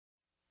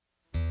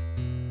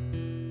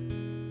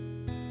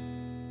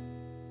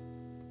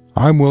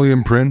I'm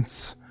William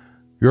Prince.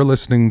 You're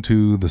listening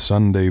to The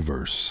Sunday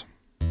Verse.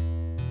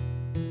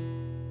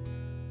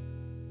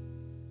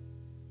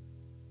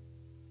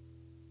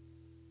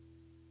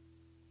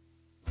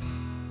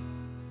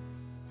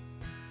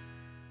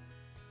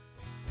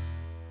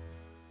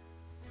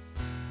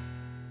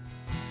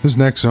 This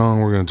next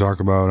song we're going to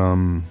talk about,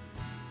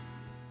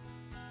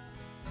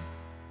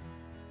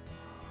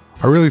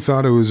 I really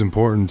thought it was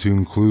important to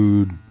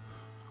include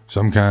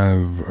some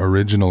kind of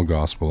original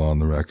gospel on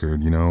the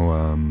record,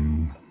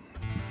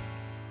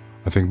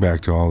 I think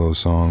back to all those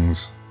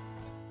songs.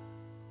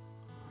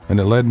 And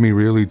it led me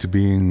really to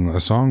being a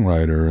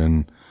songwriter,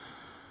 and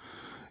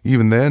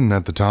even then,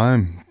 at the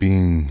time,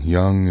 being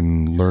young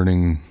and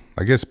learning,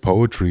 I guess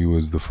poetry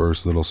was the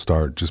first little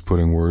start, just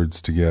putting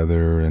words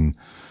together, and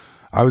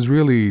I was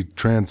really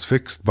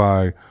transfixed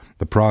by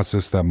the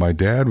process that my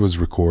dad was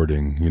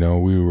recording.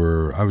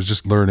 I was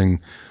just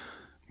learning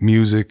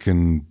music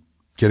and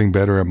getting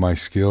better at my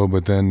skill,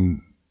 but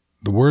then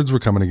the words were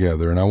coming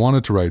together and I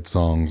wanted to write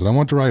songs, and I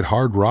wanted to write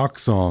hard rock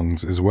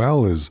songs as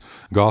well as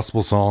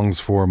gospel songs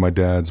for my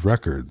dad's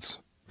records.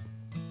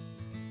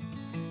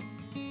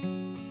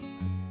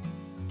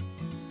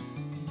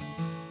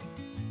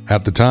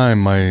 At the time,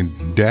 my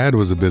dad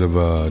was a bit of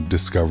a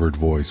discovered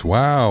voice.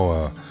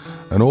 Wow,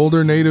 an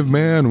older native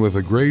man with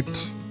a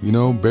great,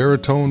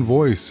 baritone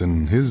voice,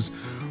 and his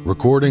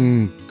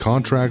recording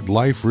contract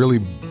life really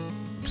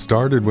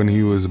started when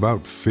he was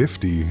about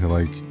 50,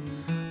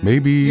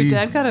 maybe. Your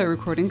dad got a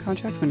recording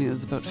contract when he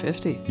was about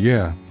 50?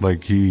 Yeah,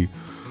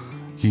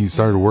 he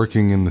started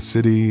working in the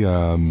city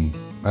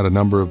at a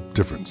number of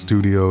different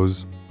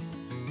studios.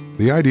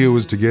 The idea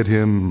was to get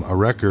him a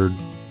record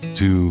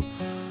to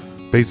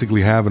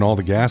basically have in all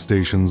the gas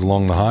stations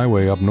along the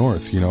highway up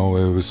north. It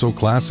was so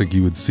classic.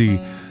 You would see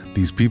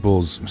these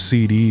people's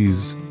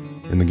CDs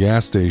in the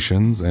gas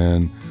stations,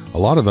 and a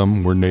lot of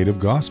them were native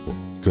gospel,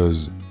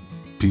 because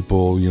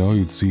people,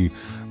 you'd see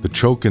the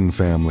Chokin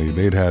family,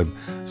 they'd had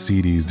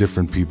CDs,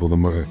 different people,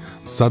 the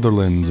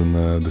Sutherlands and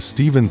the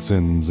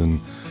Stevensons, and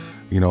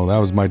that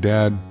was my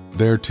dad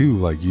there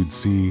too. You'd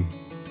see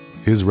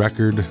his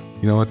record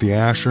at the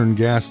Ashern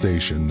gas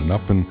station and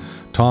up in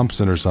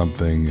Thompson or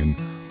something, and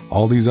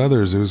all these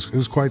others. It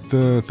was quite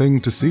the thing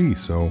to see.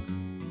 So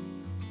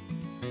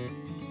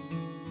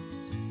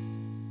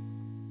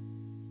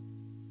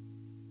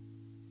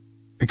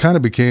it kind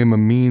of became a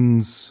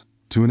means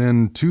to an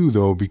end too,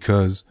 though,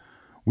 because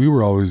we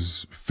were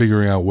always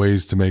figuring out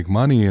ways to make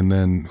money. And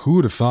then who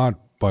would have thought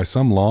by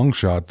some long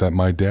shot that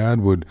my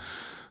dad would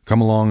come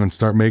along and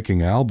start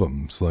making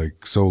albums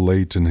so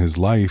late in his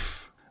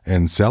life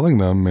and selling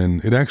them.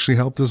 And it actually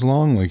helped us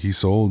along. He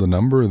sold a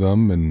number of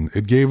them, and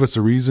it gave us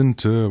a reason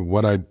to,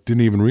 what I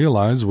didn't even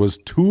realize was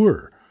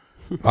tour.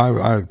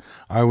 I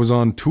was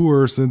on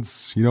tour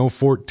since,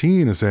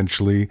 14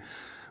 essentially,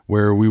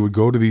 where we would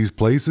go to these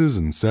places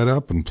and set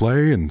up and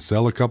play and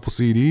sell a couple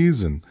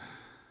CDs, and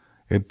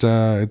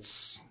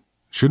it's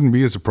shouldn't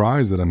be a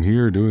surprise that I'm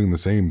here doing the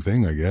same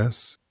thing, I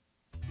guess.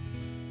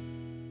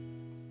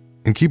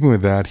 In keeping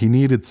with that, he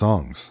needed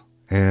songs,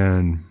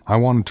 and I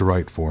wanted to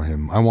write for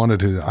him.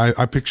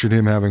 I pictured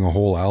him having a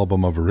whole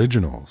album of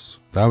originals.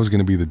 That was going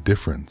to be the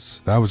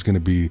difference. That was going to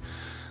be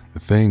the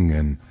thing,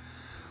 and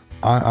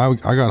I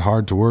got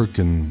hard to work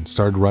and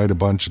started to write a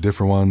bunch of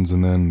different ones,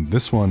 and then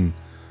this one,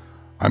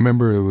 I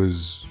remember it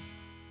was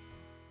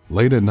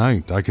late at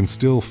night. I can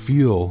still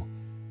feel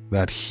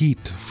that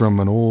heat from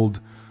an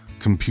old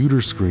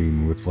computer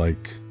screen with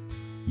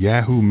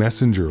Yahoo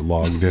Messenger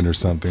logged in or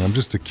something. I'm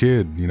just a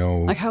kid,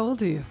 How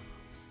old are you?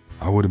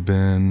 I would have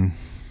been,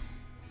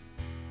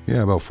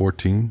 about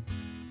 14.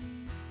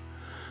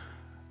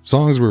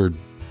 Songs were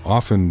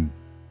often,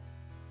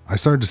 I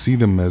started to see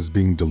them as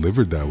being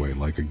delivered that way,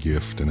 like a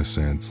gift in a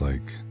sense.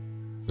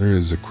 There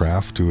is a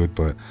craft to it,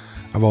 but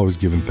I've always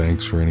given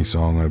thanks for any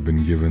song I've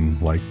been given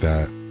like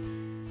that.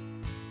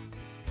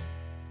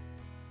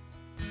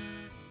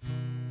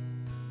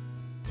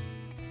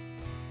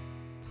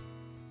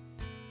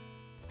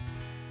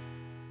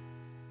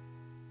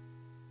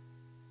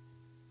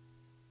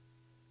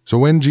 So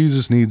When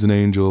Jesus Needs an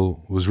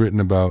Angel was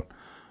written about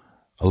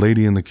a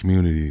lady in the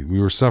community. We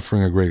were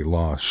suffering a great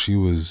loss. She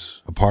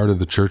was a part of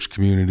the church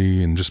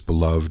community and just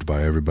beloved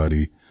by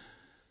everybody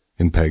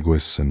in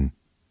Peguis, and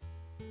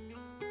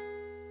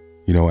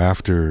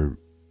after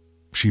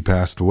she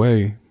passed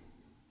away,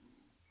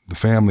 the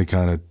family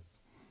kind of,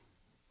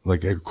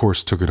 of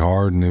course, took it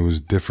hard, and it was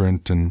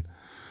different. And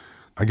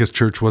I guess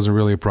church wasn't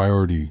really a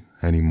priority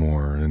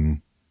anymore.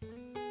 And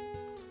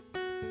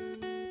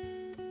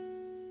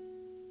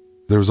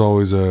there was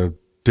always a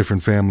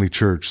different family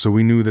church. So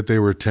we knew that they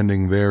were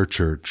attending their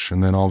church,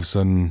 and then all of a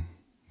sudden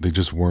they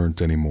just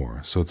weren't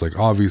anymore. So it's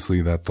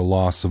obviously that the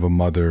loss of a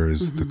mother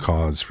is the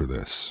cause for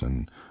this.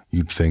 And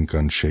you'd think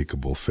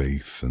unshakable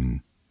faith,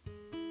 and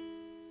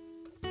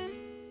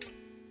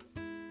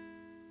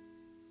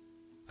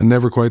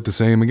never quite the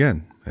same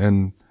again.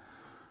 And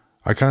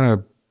I kind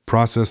of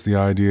processed the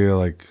idea,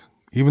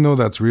 even though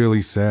that's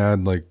really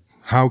sad,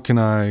 how can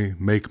I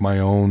make my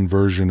own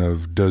version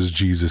of Does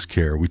Jesus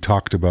Care? We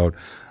talked about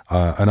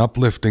an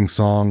uplifting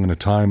song in a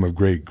time of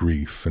great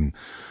grief. And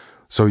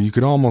so you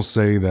could almost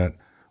say that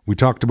we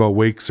talked about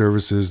wake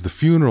services. The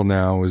funeral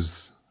now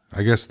is,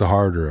 I guess, the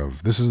harder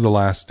of. This is the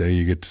last day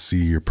you get to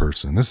see your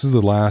person. This is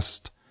the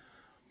last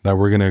that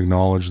we're going to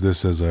acknowledge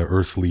this as an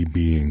earthly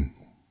being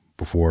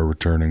before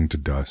returning to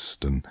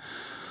dust. And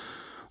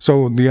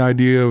so the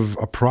idea of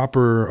a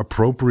proper,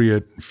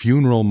 appropriate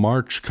funeral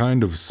march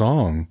kind of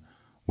song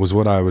was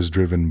what I was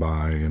driven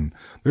by. And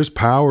there's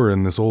power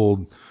in this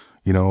old,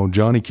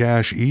 Johnny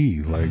Cash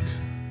E. Like,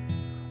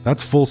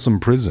 that's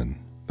Folsom Prison.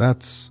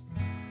 That's,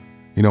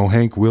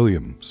 Hank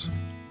Williams.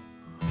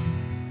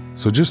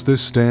 So just this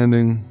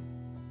standing,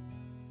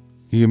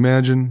 you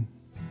imagine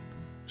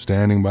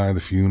standing by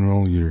the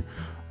funeral,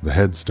 the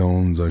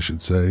headstones, I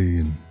should say,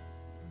 and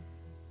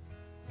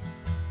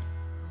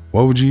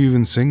what would you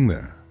even sing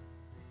there?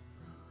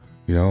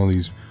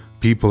 These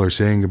people are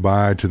saying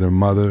goodbye to their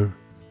mother,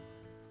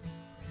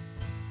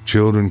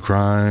 children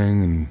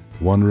crying and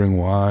wondering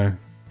why.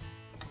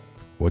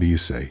 What do you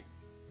say?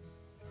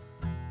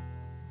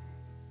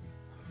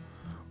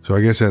 So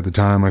I guess at the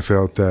time I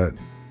felt that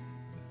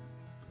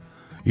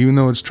even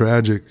though it's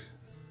tragic,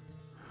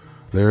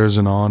 there is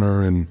an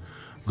honor in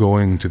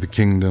going to the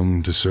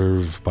kingdom to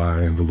serve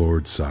by the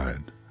Lord's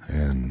side.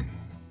 And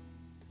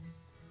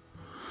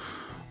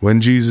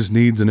when Jesus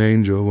needs an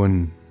angel,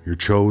 when you're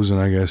chosen,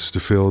 I guess, to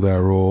fill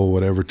that role,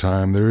 whatever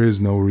time, there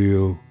is no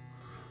real,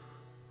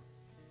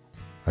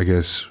 I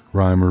guess,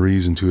 rhyme or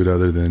reason to it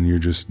other than you're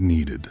just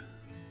needed.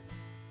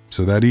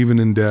 So that even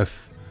in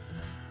death,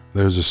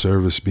 there's a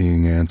service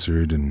being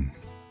answered and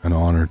an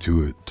honor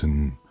to it.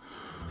 And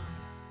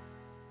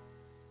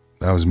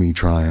that was me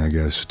trying, I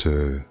guess,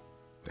 to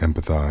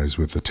empathize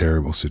with a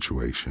terrible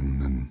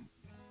situation and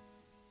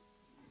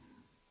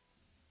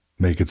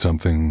make it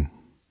something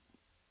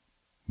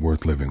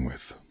worth living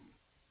with.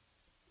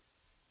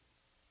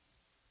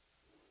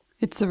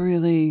 It's a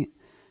really,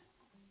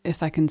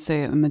 if I can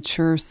say it, a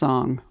mature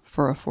song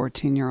for a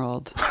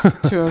 14-year-old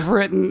to have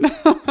written.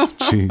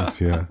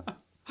 Jeez, yeah.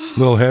 A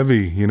little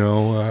heavy,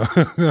 Yeah.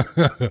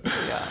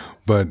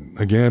 But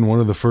again, one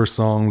of the first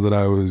songs that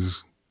I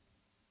was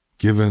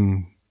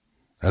given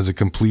as a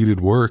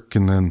completed work,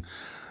 and then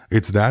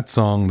it's that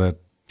song that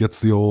gets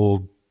the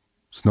old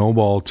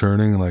snowball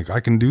turning, like, I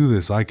can do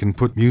this, I can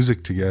put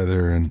music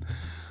together, and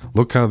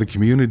look how the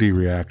community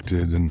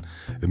reacted, and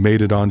it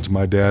made it onto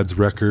my dad's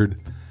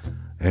record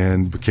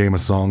and became a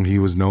song he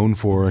was known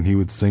for, and he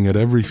would sing at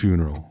every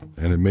funeral,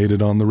 and it made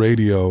it on the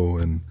radio,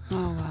 and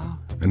Oh, wow.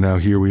 and now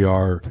here we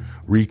are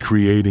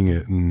recreating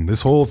it, and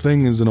this whole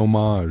thing is an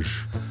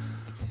homage.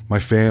 My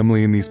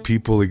family and these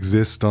people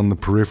exist on the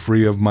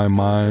periphery of my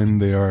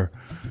mind. They are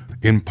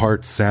in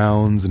part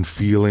sounds and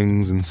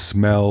feelings and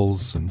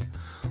smells and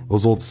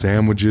those old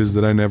sandwiches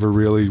that I never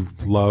really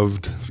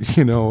loved,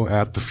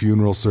 at the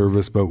funeral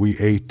service, but we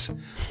ate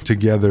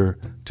together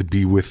to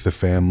be with the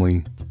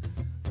family.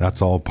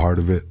 That's all part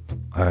of it.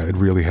 It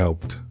really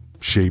helped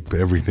shape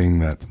everything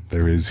that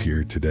there is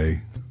here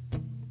today.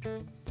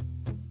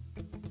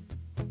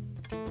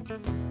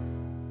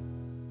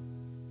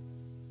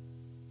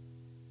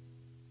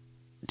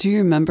 Do you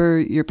remember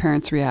your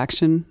parents'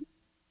 reaction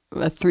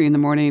at 3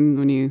 a.m.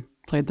 when you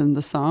played them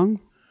the song?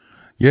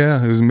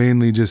 Yeah, it was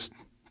mainly just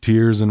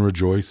tears and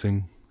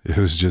rejoicing. It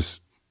was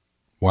just,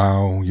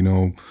 wow,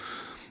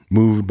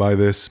 moved by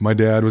this. My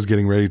dad was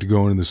getting ready to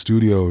go into the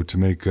studio to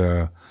make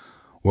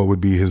what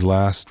would be his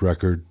last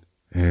record,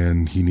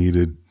 and he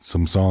needed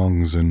some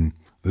songs, and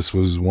this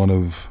was one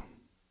of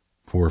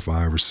 4 or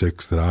 5 or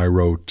 6 that I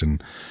wrote,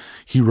 and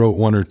he wrote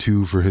 1 or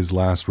 2 for his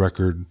last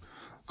record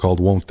called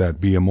Won't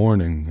That Be a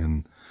Morning.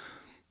 And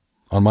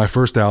on my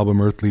first album,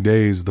 Earthly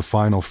Days, the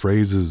final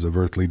phrases of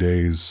Earthly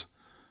Days,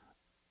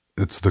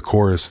 it's the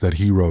chorus that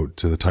he wrote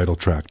to the title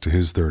track to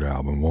his 3rd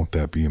album, Won't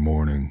That Be a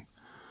Morning,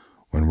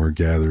 when we're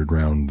gathered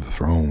round the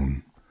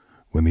throne,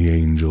 when the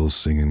angels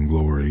sing in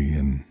glory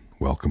and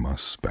welcome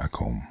us back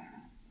home.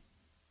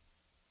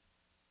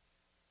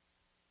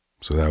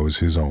 So that was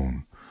his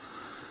own,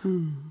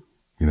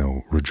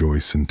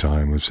 rejoice in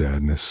time of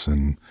sadness.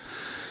 And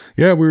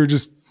yeah, we were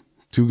just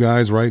 2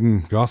 guys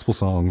writing gospel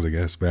songs, I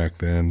guess, back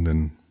then.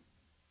 And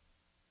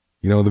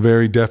the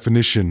very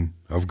definition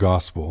of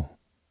gospel,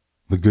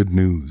 the good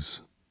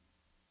news.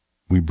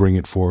 We bring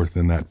it forth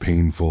in that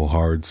painful,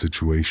 hard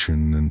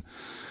situation. And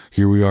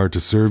here we are to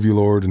serve you,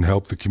 Lord, and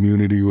help the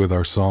community with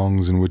our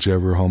songs in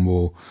whichever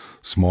humble,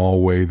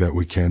 small way that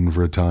we can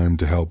for a time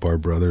to help our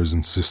brothers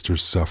and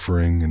sisters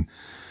suffering. And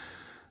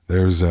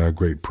there's a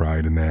great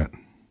pride in that.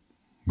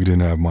 We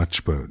didn't have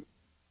much, but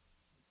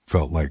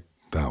felt like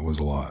that was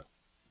a lot.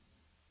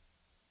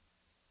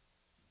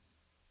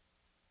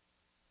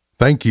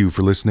 Thank you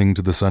for listening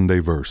to the Sunday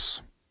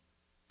Verse.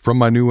 From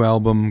my new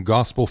album,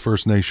 Gospel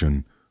First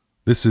Nation,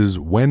 this is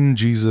When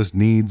Jesus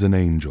Needs an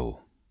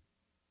Angel.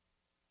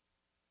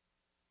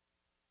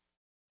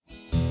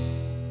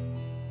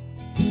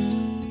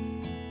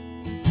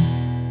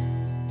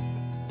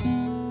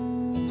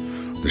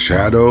 The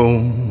shadow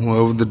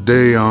of the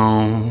day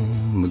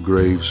on the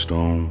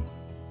gravestone,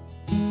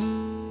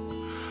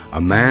 a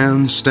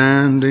man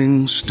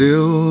standing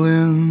still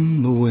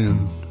in the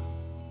wind.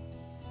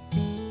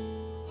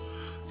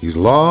 He's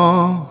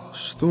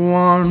lost the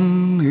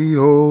one he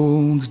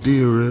holds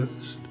dearest,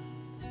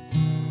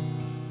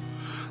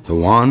 the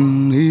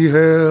one he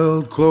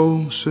held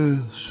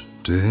closest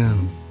to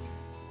him.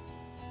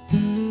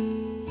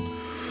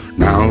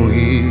 Now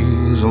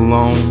he's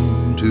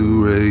alone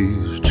to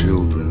raise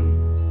children.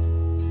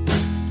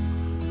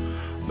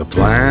 The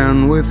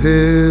plan with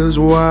his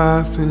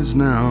wife is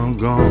now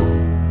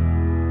gone.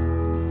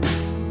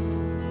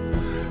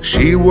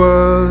 She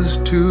was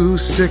too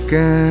sick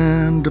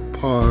and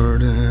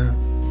departed.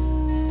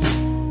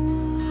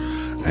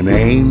 An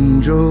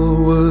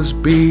angel was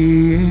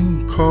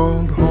being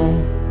called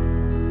home.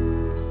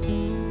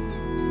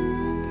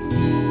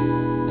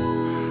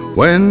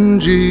 When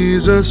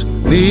Jesus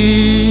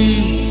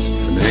needs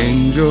an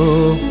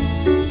angel,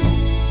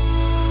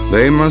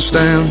 they must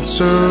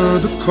answer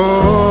the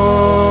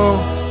call.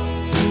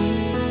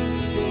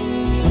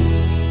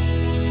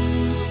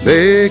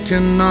 They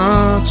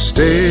cannot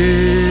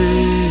stay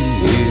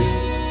here,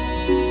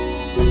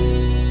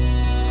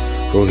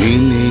 for he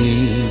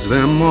needs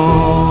them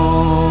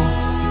all.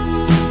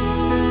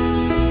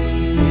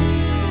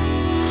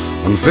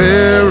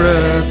 Unfair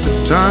at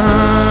the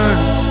time,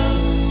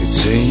 it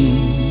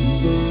seemed,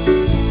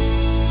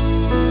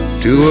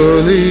 too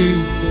early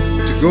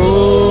to go.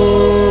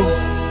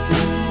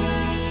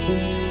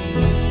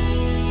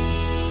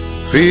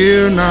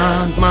 Fear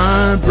not,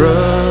 my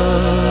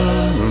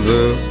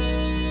brother,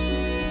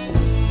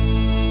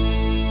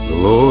 the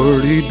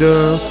Lord he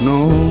doth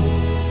know.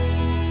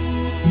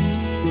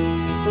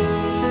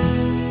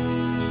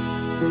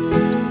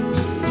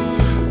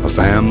 A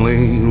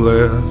family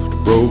left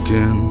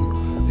broken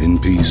in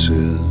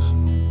pieces.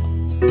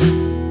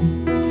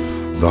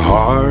 The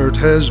heart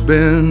has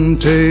been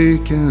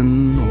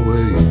taken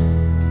away.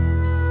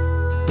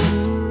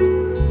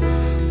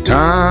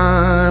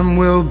 Time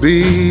will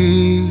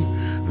be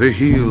the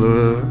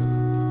healer,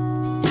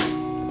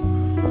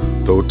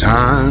 though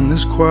time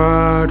is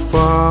quite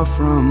far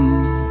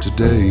from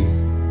today.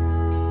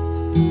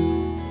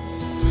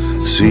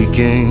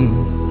 Seeking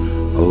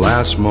a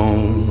last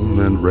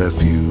moment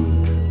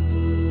refuge,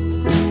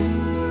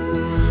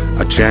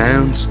 a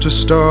chance to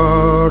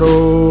start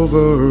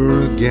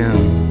over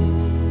again.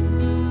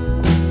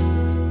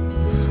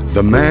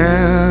 The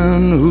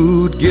man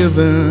who'd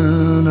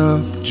given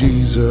up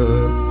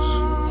Jesus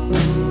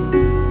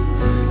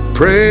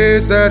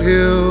prays that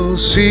he'll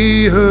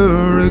see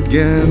her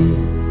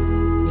again.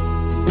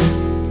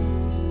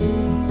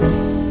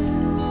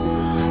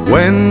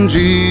 When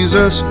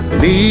Jesus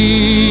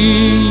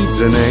needs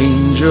an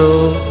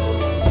angel,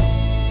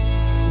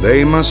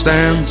 they must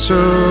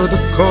answer the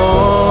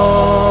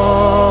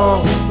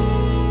call.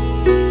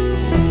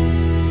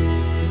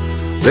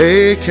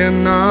 They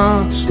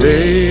cannot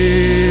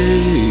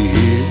stay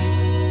here,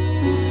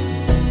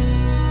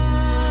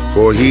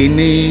 for he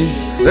needs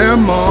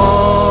them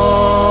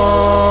all.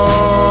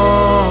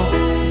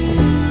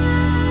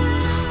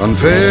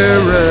 Unfair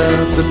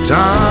at the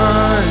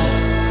time,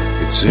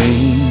 it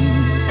seemed,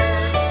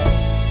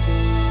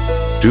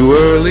 too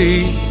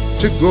early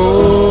to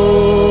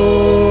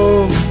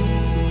go.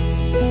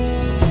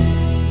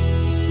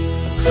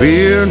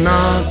 Fear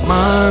not,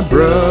 my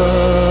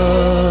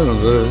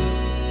brother,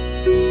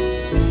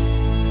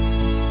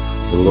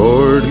 the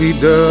Lord he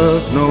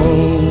doth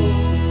know.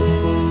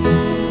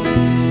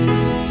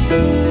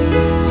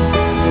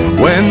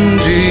 When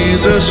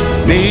Jesus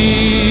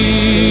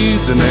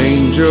needs an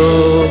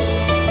angel,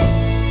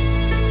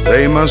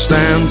 they must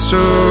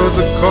answer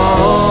the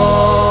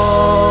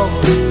call.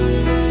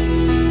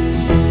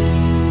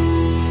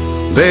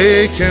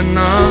 They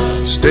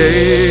cannot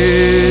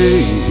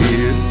stay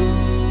here,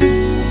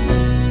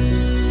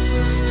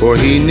 for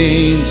he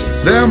needs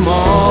them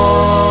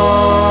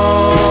all.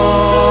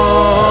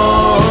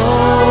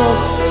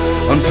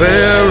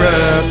 Unfair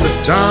at the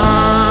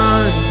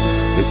time,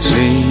 it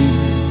seems,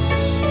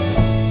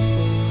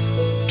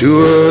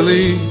 too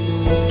early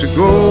to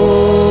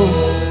go.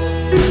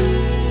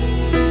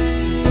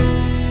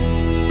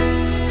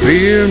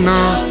 Fear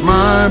not,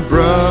 my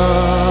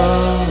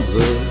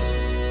brother,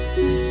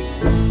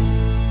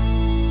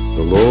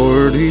 the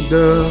Lord he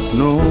doth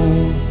know.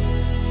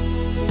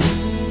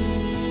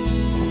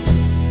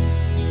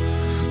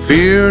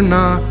 Fear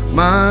not,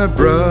 my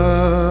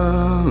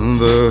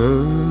brother,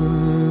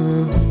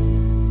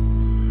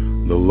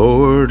 the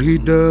Lord he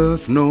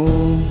doth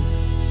know.